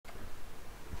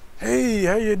Hey,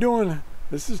 how you doing?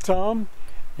 This is Tom,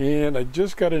 and I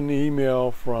just got an email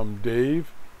from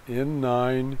Dave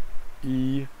N9EWO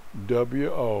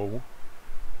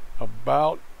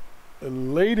about the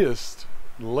latest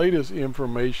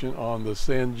information on the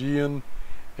Sangean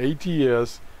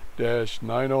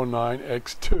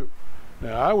ATS-909x.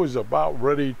 Now, I was about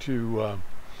ready to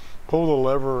pull the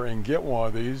lever and get one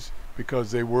of these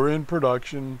because they were in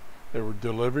production. They were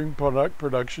delivering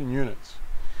production units.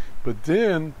 But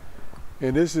then,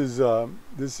 and this is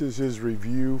his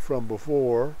review from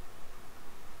before.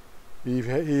 He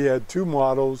had two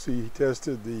models. He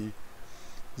tested the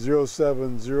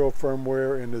 070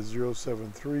 firmware and the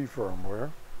 073 firmware.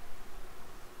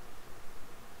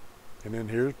 And then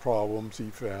here's problems he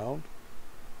found.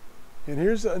 And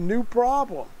here's a new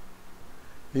problem.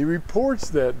 He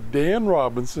reports that Dan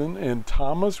Robinson and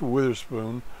Thomas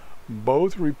Witherspoon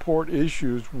both report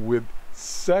issues with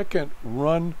second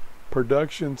run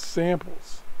production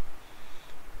samples.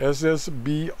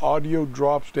 SSB audio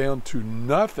drops down to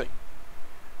nothing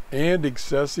and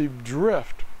excessive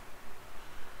drift.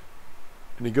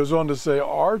 And he goes on to say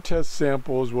our test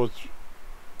sample was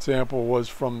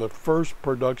from the first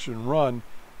production run,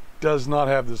 does not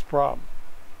have this problem.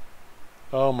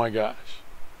 Oh my gosh.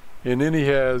 And then he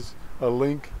has a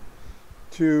link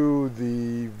to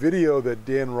the video that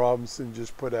Dan Robinson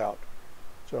just put out.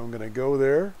 So I'm going to go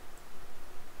there.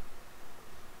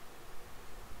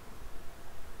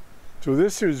 So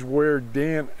this is where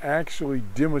Dan actually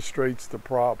demonstrates the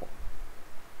problem.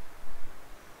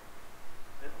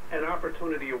 An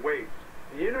opportunity awaits.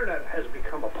 The internet has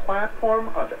become a platform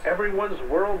of everyone's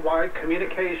worldwide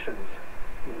communications.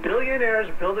 Billionaires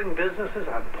building businesses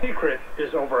on secret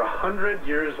is over 100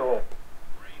 years old.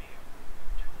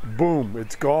 Boom,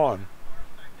 it's gone.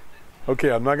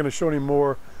 Okay, I'm not going to show any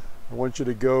more. I want you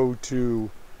to go to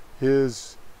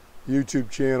his YouTube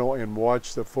channel and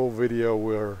watch the full video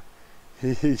where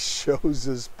he shows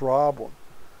this problem.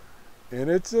 And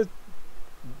it's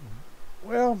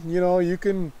well, you know, you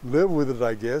can live with it,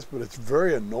 I guess, but it's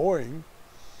very annoying.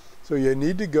 So you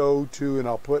need to go to, and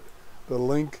I'll put the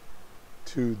link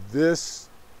to this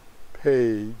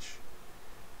page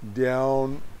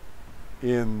down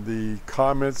in the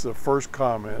comments, the first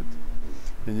comment,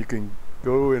 and you can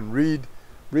go and read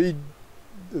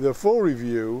the full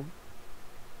review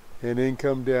and then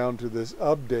come down to this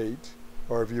update,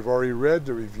 or if you've already read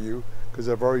the review, because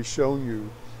I've already shown you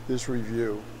this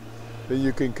review, then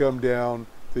you can come down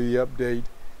to the update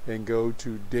and go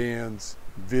to Dan's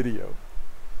video.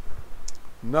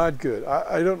 Not good.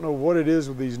 I don't know what it is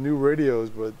with these new radios,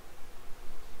 but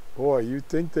boy, you'd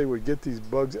think they would get these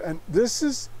bugs. And this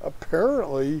is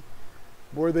apparently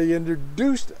where they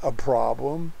introduced a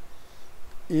problem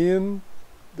in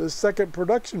the second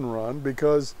production run,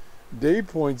 because Dave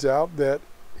points out that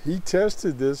he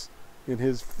tested this in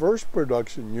his first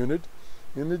production unit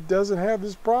and it doesn't have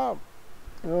this problem.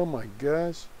 Oh my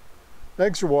gosh.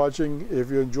 Thanks for watching. If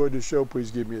you enjoyed the show,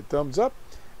 please give me a thumbs up.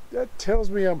 That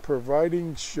tells me I'm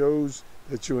providing shows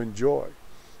that you enjoy.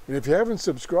 And if you haven't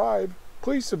subscribed,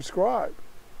 please subscribe.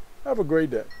 Have a great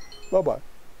day. Bye-bye.